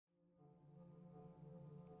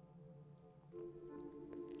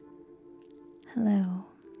Hello,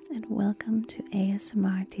 and welcome to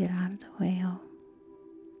ASMR Tirar de Huevo.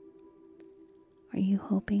 Are you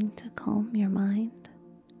hoping to calm your mind,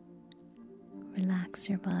 relax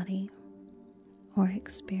your body, or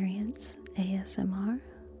experience ASMR?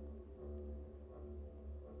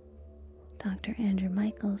 Dr. Andrew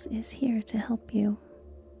Michaels is here to help you.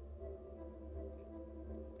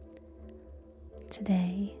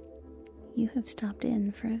 Today, you have stopped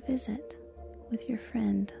in for a visit with your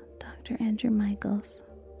friend, Dr. Andrew Michaels.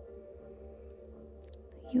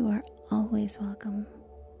 You are always welcome,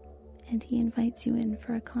 and he invites you in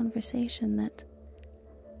for a conversation that,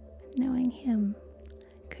 knowing him,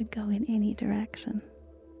 could go in any direction.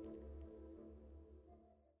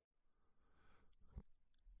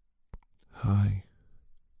 Hi,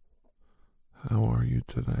 how are you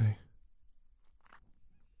today?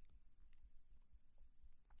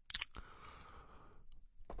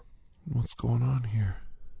 What's going on here?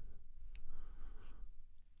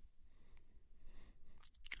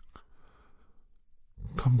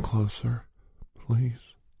 Come closer,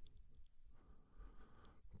 please.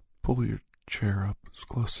 Pull your chair up as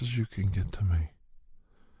close as you can get to me.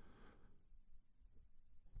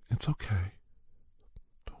 It's okay.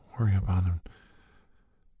 Don't worry about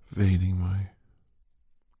invading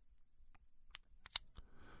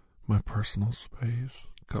my personal space.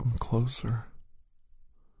 Come closer.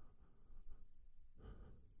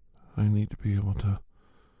 I need to be able to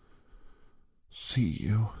see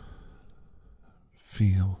you,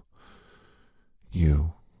 feel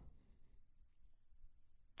you,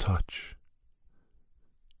 touch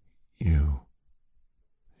you.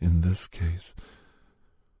 In this case,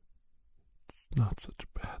 it's not such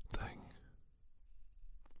a bad thing.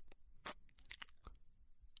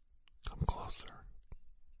 Come closer,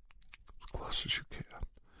 as close as you can.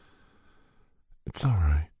 It's all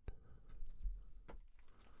right.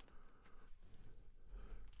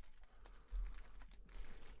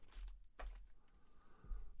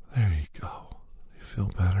 There you go. You feel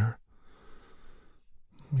better?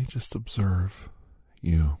 Let me just observe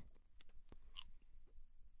you.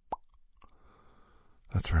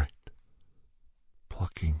 That's right.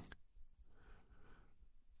 Plucking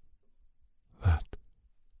that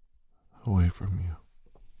away from you.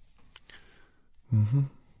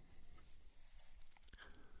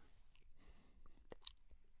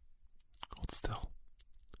 Hold still.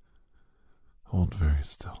 Hold very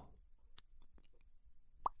still.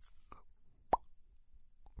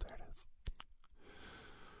 There it is.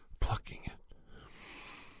 Plucking it.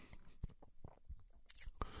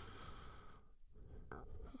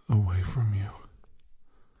 Away from you.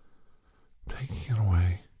 Taking it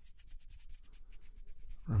away.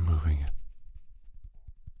 Removing it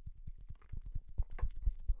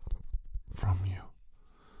from you.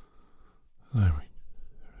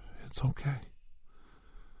 It's okay.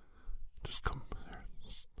 Just come there.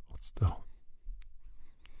 Just hold still.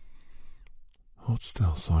 Hold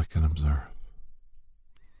still so I can observe.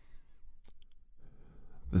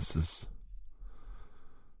 This is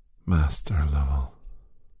master level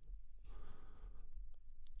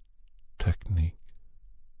technique.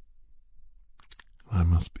 I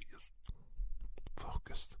must be as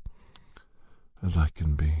focused as I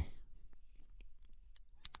can be.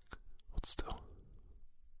 Hold still.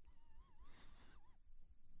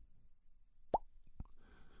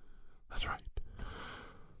 That's right.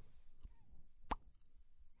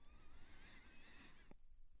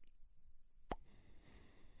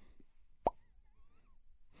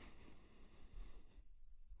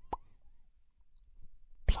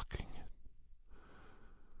 Plucking it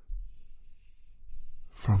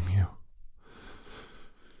from you.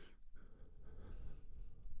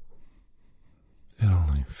 It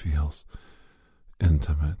only feels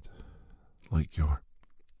intimate, like you're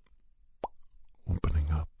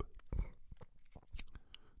opening up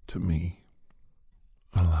to me,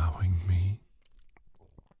 allowing me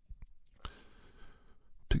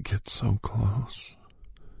to get so close,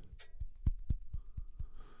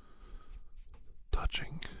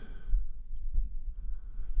 touching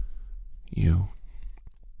you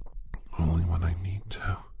only when I need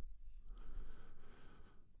to,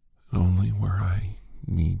 and only where I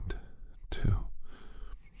need to,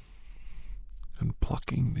 and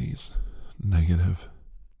plucking these negative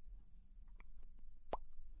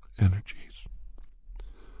energies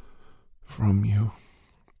from you.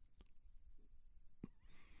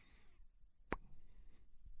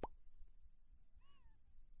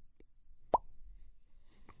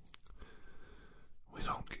 We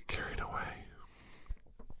don't get carried away.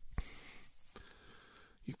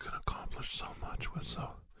 You can accomplish so much with so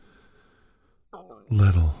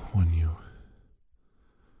little when you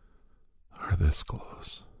are this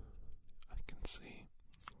close, I can see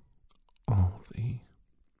all the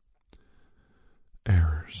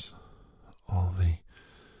errors, all the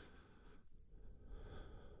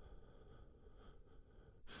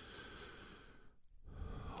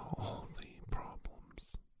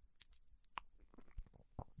problems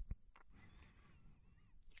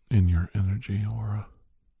in your energy aura.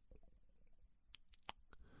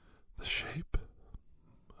 The shape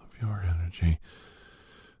of your energy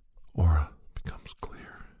aura becomes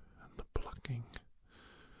clear, and the plucking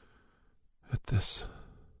at this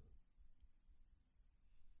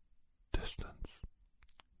distance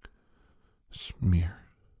is mere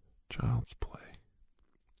child's play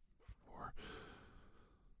for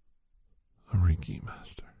a Reiki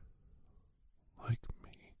master like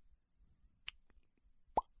me.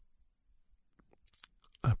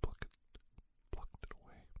 I plucked it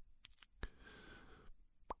away.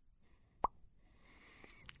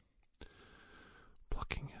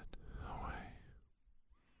 Plucking it away.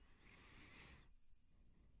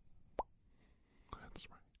 That's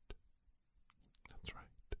right. That's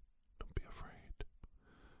right. Don't be afraid.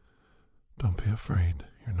 Don't be afraid.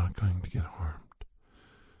 You're not going to get harmed.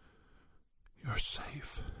 You're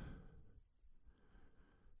safe.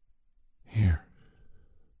 Here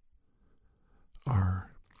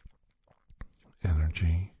are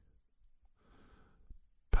energy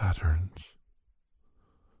patterns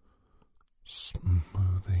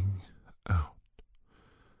smoothing out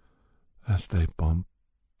as they bump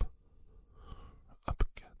up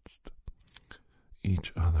against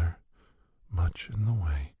each other, much in the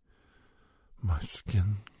way my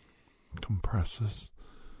skin compresses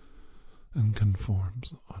and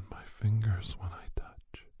conforms on my fingers when I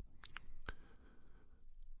touch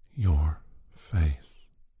your face.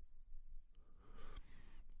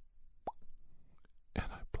 And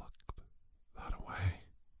I plucked that away.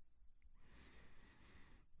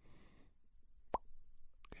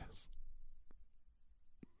 Yes.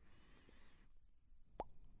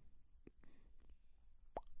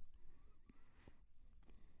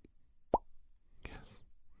 Yes.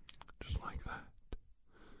 Just like that.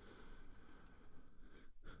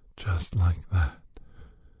 Just like that.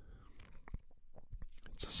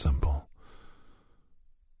 It's a simple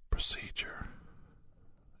procedure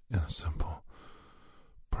and a simple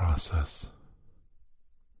process,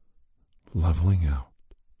 leveling out,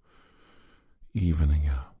 evening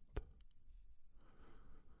out,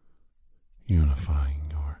 unifying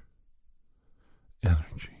your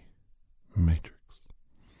energy matrix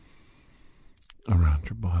around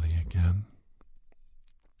your body again.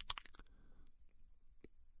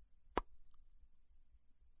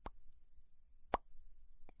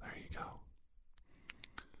 There you go.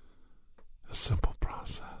 A simple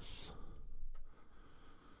process.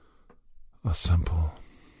 A simple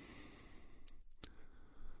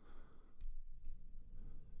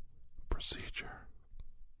procedure.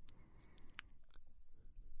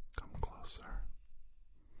 Come closer.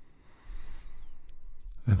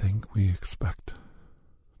 I think we expect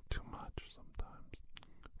too much sometimes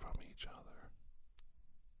from each other.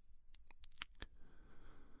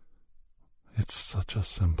 It's such a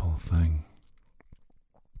simple thing.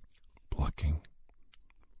 Plucking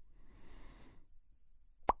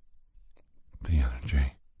the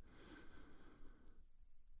energy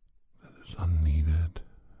that is unneeded,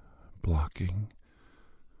 blocking,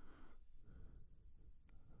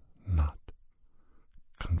 not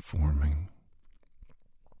conforming,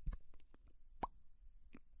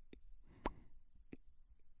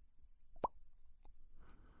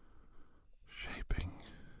 shaping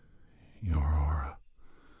your aura.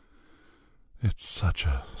 It's such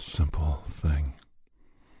a simple thing.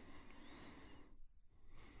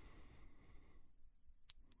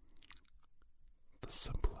 The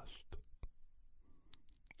simplest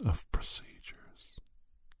of procedures.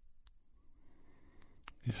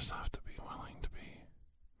 You just have to be willing to be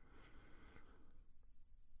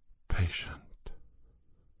patient.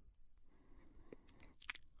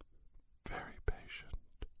 Very patient.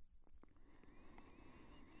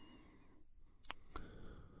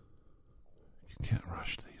 You can't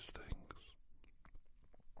rush these things.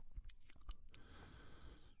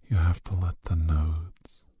 You have to let the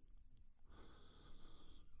nodes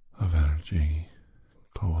of energy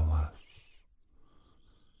coalesce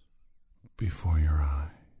before your eyes.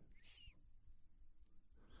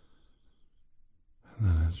 And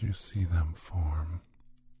then as you see them form,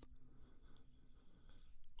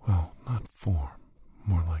 well, not form,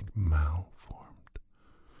 more like malformed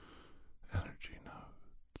energy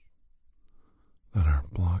nodes that are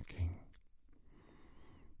blocking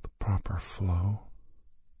the proper flow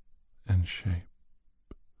and shape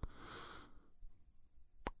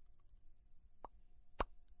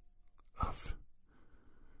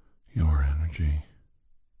energy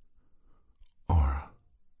aura.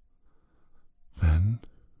 Then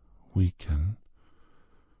we can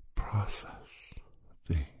process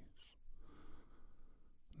these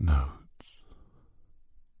nodes,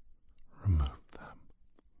 remove them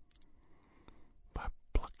by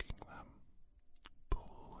plucking them,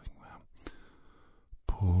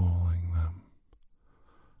 pulling them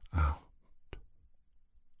out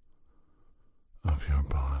of your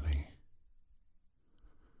body,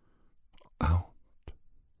 out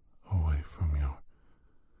away from your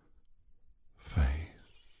face,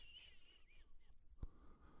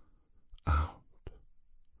 out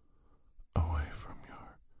away from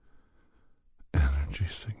your energy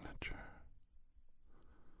signature,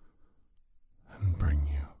 and bring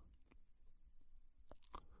you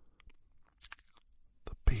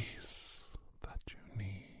the peace that you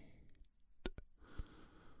need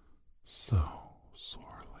so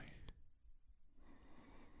sorely.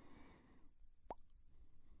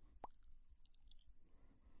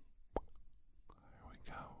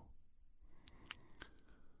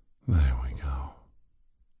 There we go.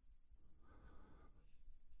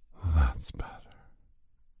 That's better.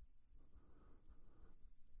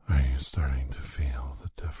 Are you starting to feel the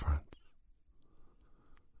difference?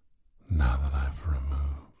 Now that I've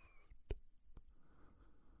removed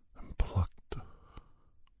and plucked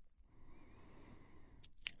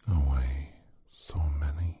away so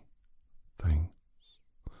many things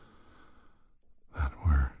that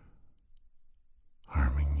were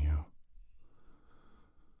harming you.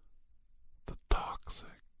 The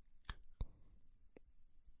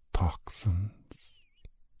toxins,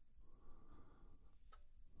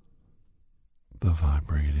 the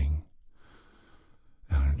vibrating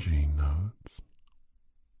energy nodes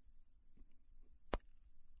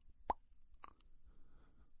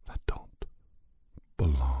that don't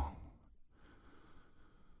belong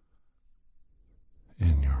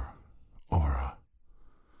in your aura.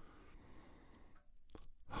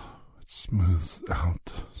 It smooths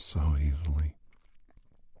out so easily.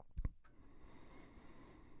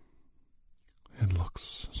 It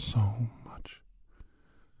looks so much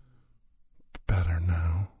better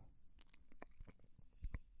now.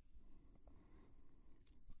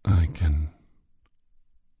 I can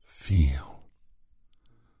feel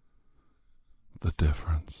the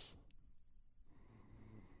difference.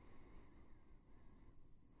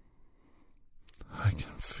 I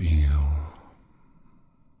can feel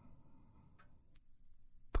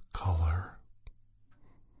the color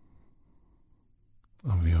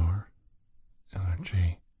of your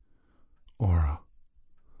energy aura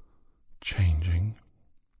changing.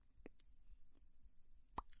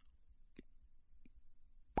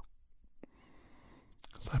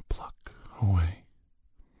 As I pluck away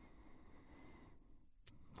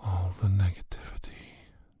all the negativity,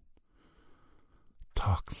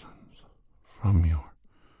 toxins from your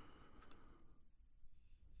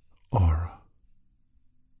aura,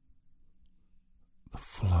 the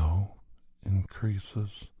flow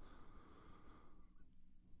increases,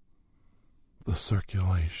 the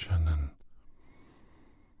circulation and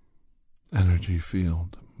energy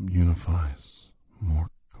field unifies more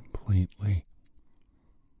completely.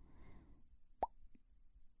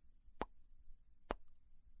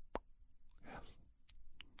 Yes.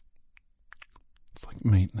 It's like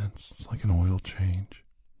maintenance, it's like an oil change.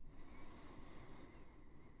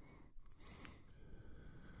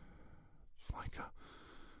 It's like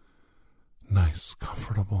a nice,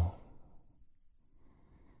 comfortable,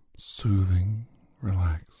 soothing,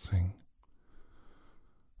 relaxing,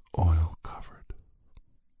 oil-covered,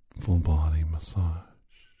 full-body massage.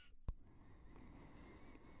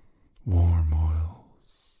 Warm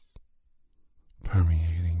oils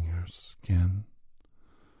permeating your skin,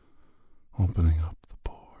 opening up the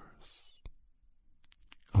pores,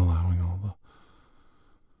 allowing all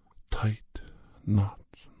the tight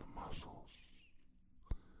knots in the muscles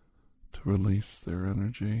to release their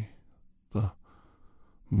energy, the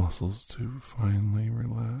muscles to finally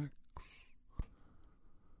relax,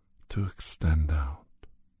 to extend out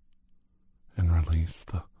and release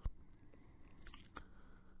the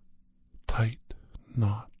tight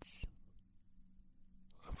knots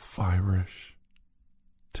of fibrous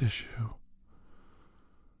tissue,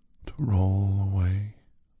 to roll away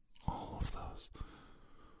all of those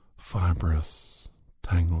fibrous,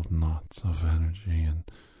 tangled knots of energy and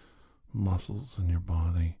muscles in your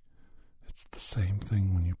body. It's the same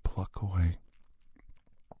thing when you pluck away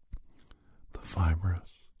the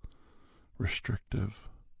fibrous, restrictive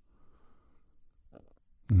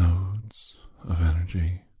nodes of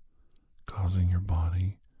energy, causing your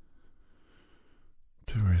body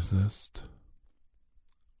to resist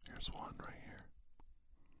Here's one right here.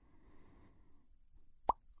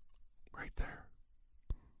 Right there.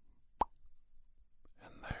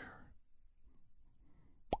 And there.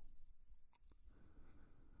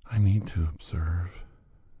 I need to observe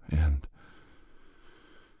and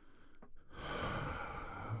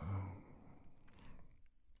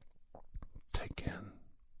take in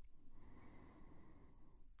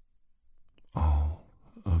all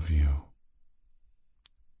of you.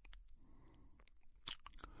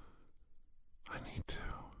 I need to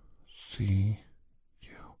see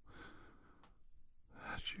you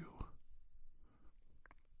as you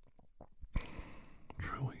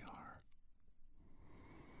truly are.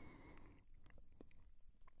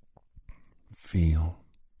 Feel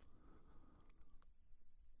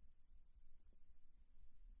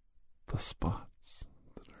the spots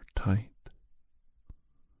that are tight.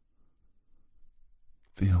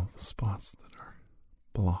 Feel the spots that are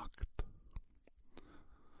blocked.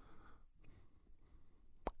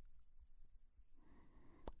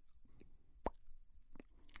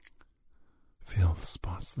 Feel the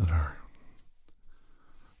spots that are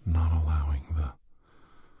not allowing the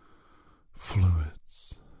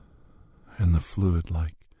fluids and the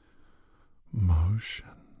fluid-like motion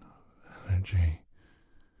of energy,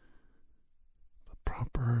 the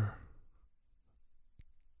proper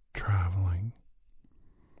traveling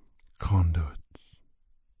conduits.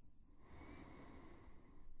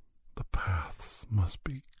 The paths must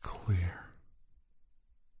be clear,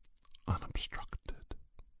 unobstructed.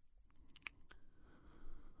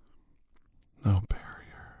 No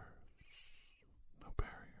barriers, no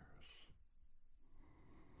barriers.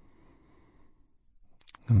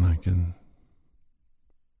 And I can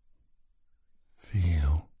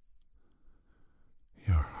feel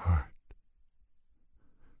your heart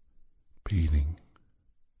beating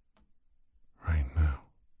right now.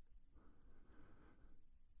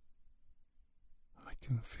 I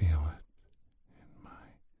can feel it in my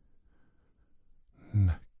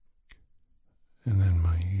neck and in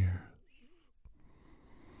my ears.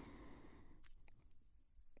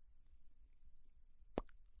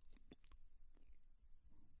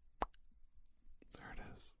 There it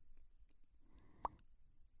is.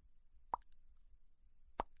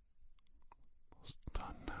 Almost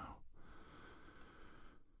done now.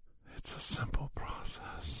 It's a simple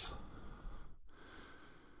process.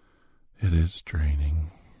 It is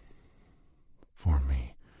draining for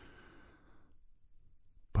me,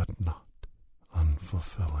 but not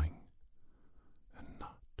unfulfilling and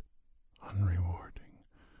not unrewarding.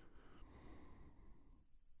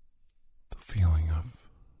 The feeling of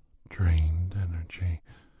drained energy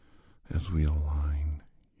as we align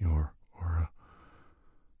your aura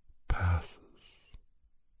passes.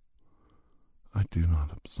 I do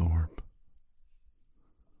not absorb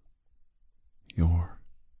your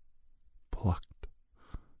plucked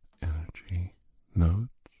energy nodes.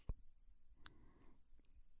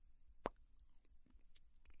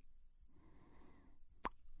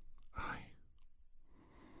 I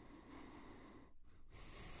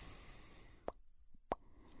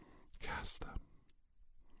cast them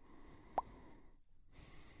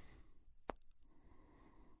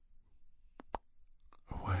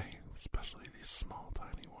away, especially these small,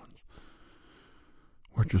 tiny ones.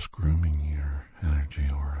 We're just grooming your energy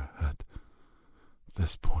aura at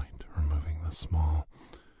this point, removing the small,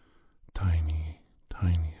 tiniest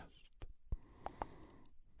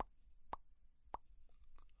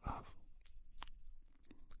of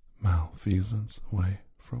malfeasance away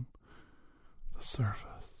from the surface.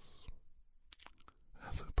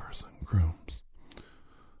 As a person grooms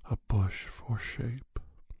a bush for shape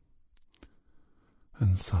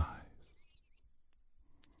and size,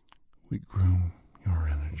 we groom your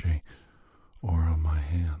energy, aura. My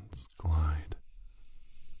hands glide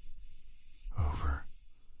over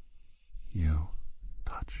you,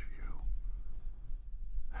 touch you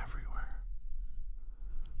everywhere,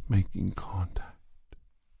 making contact.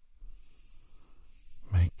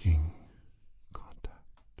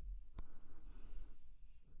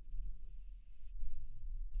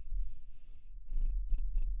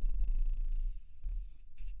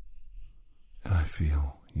 And I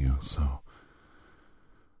feel you so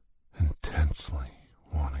intensely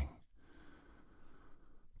wanting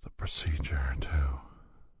the procedure to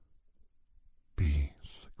be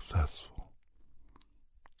successful.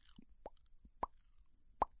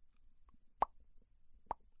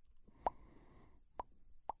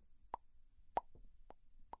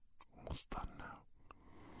 Almost done now.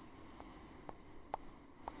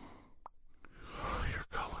 Your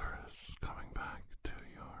color is coming back to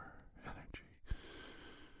your energy.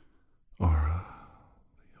 Aura,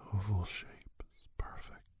 the oval shape is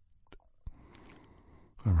perfect.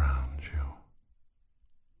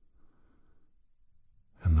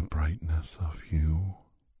 brightness of you,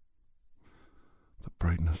 the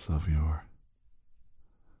brightness of your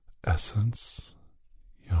essence,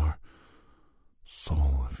 your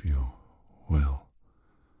soul, if you will,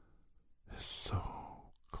 is so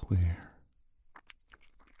clear.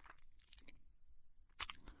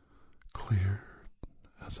 Clear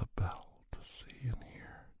as a bell to see and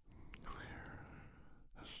hear. Clear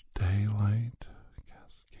as daylight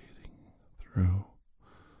cascading through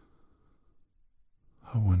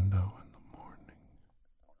a window in the morning.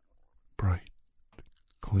 Bright,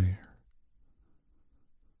 clear,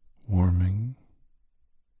 warming,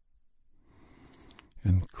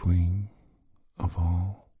 and clean of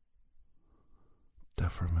all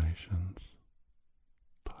deformations,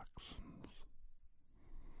 toxins,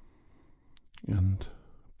 and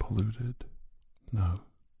polluted nodes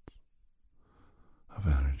of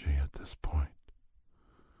energy at this point.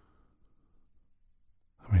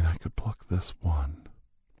 I mean, I could pluck this one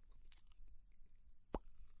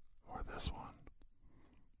or this one,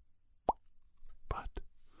 but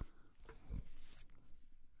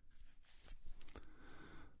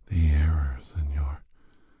the errors in your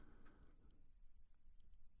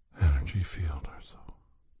energy field are so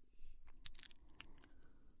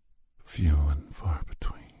few and far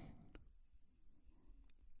between.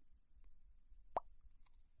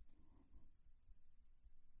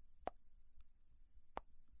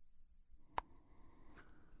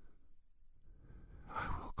 I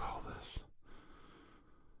will call this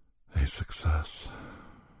a success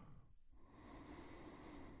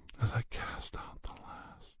as I cast out the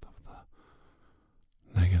last of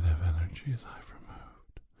the negative energies I've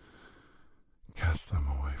removed. Cast them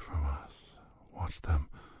away from us. Watch them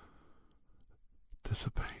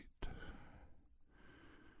dissipate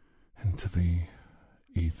into the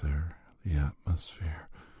ether, the atmosphere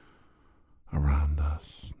around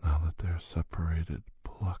us, now that they're separated,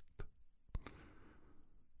 plucked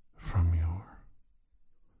from your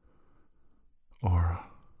aura.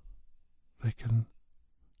 They can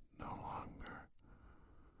no longer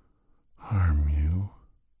harm you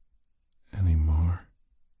anymore.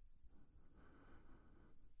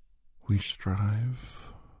 We strive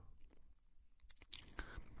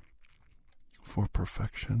for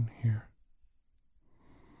perfection here,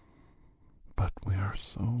 but we are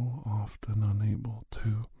so often unable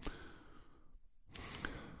to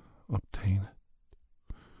obtain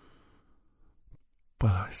it.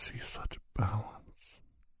 But I see such balance,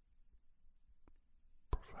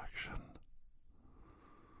 perfection,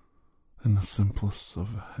 in the simplest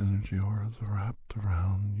of energy auras wrapped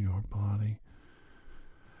around your body.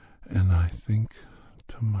 And I think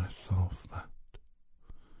to myself that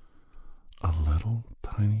a little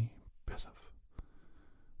tiny bit of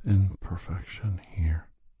imperfection here,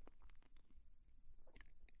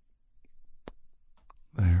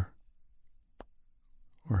 there,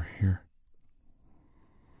 or here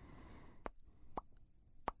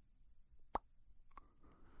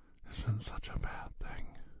isn't such a bad thing.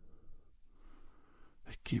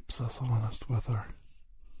 It keeps us honest with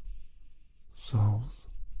ourselves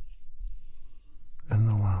and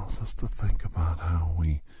allows us to think about how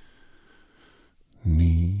we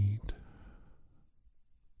need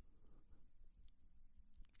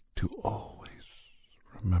to always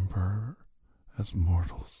remember, as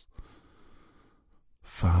mortals,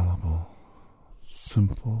 fallible,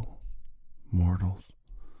 simple mortals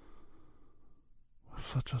with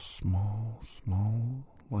such a small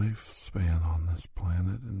lifespan on this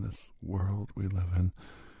planet, in this world we live in,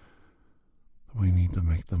 we need to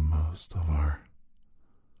make the most of our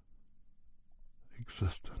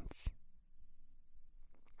existence.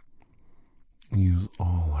 Use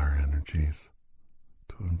all our energies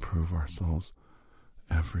to improve ourselves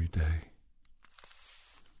every day.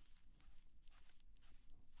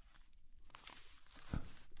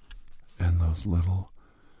 And those little,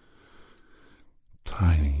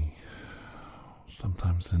 tiny,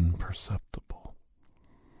 sometimes imperceptible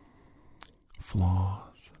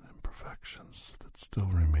flaws and imperfections that still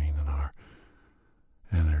remain in our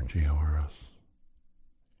energy auras,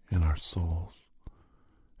 in our souls,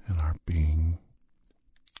 in our being,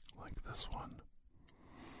 like this one.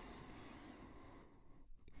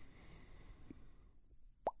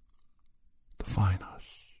 Define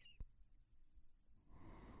us.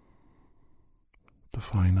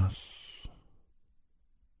 Define us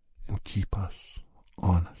and keep us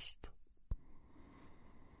honest.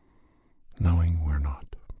 Knowing we're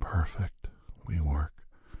not perfect, we work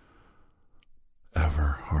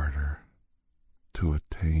ever harder to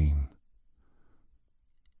attain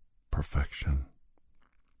perfection.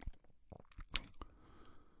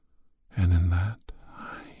 And in that,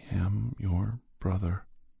 I am your brother,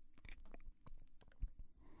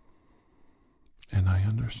 I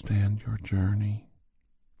understand your journey.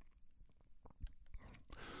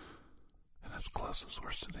 And as close as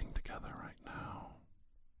we're sitting together right now,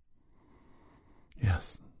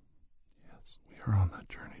 yes, we are on that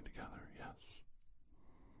journey together, yes.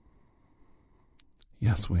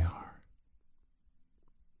 Yes, we are.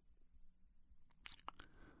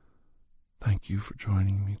 Thank you for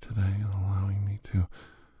joining me today and allowing me to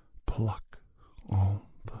pluck all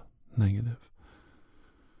the negative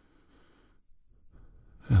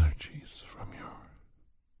energies from your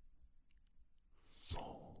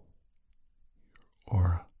soul, your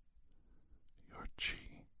aura, your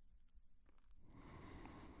chi.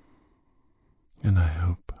 And I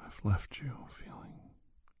hope I've left you feeling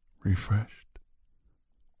refreshed,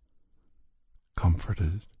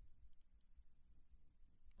 comforted,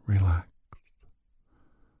 relaxed,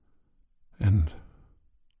 and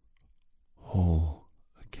whole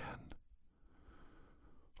again.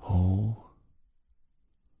 Whole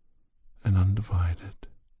and undivided,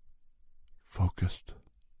 focused,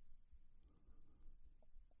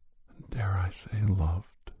 and dare I say loved.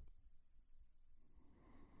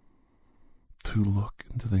 To look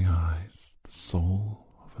into the eyes, the soul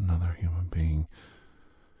of another human being,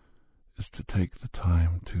 is to take the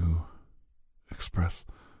time to express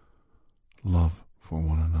love for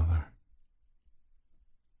one another,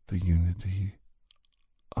 the unity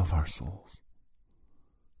of our souls.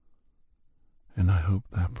 And I hope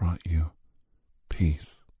that brought you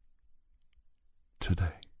peace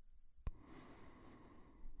today.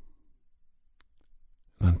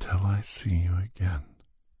 And until I see you again,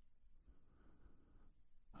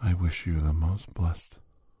 I wish you the most blessed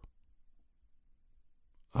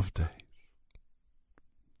of days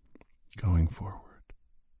going forward.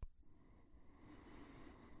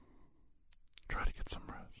 Try to get some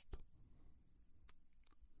rest.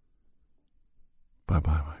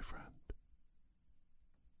 Bye-bye, my friend.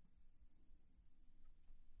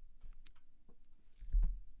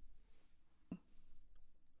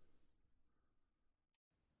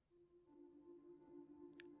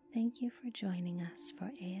 Thank you for joining us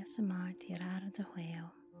for ASMR Tirar de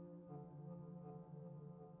Juego.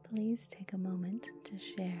 Please take a moment to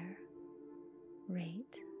share,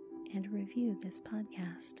 rate, and review this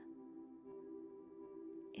podcast.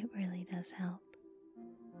 It really does help.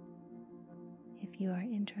 If you are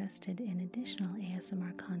interested in additional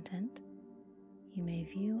ASMR content, you may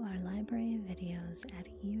view our library of videos at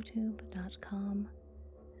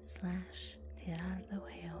youtube.com/Tirar de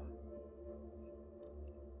Juego.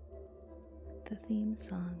 The theme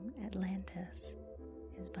song, Atlantis,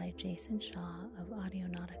 is by Jason Shaw of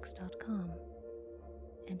Audionautics.com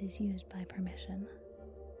and is used by permission.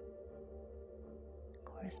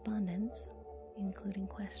 Correspondence, including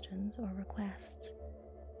questions or requests,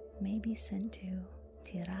 may be sent to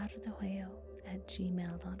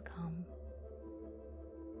tirardejuego@gmail.com.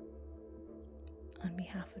 On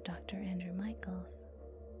behalf of Dr. Andrew Michaels,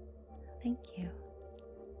 thank you.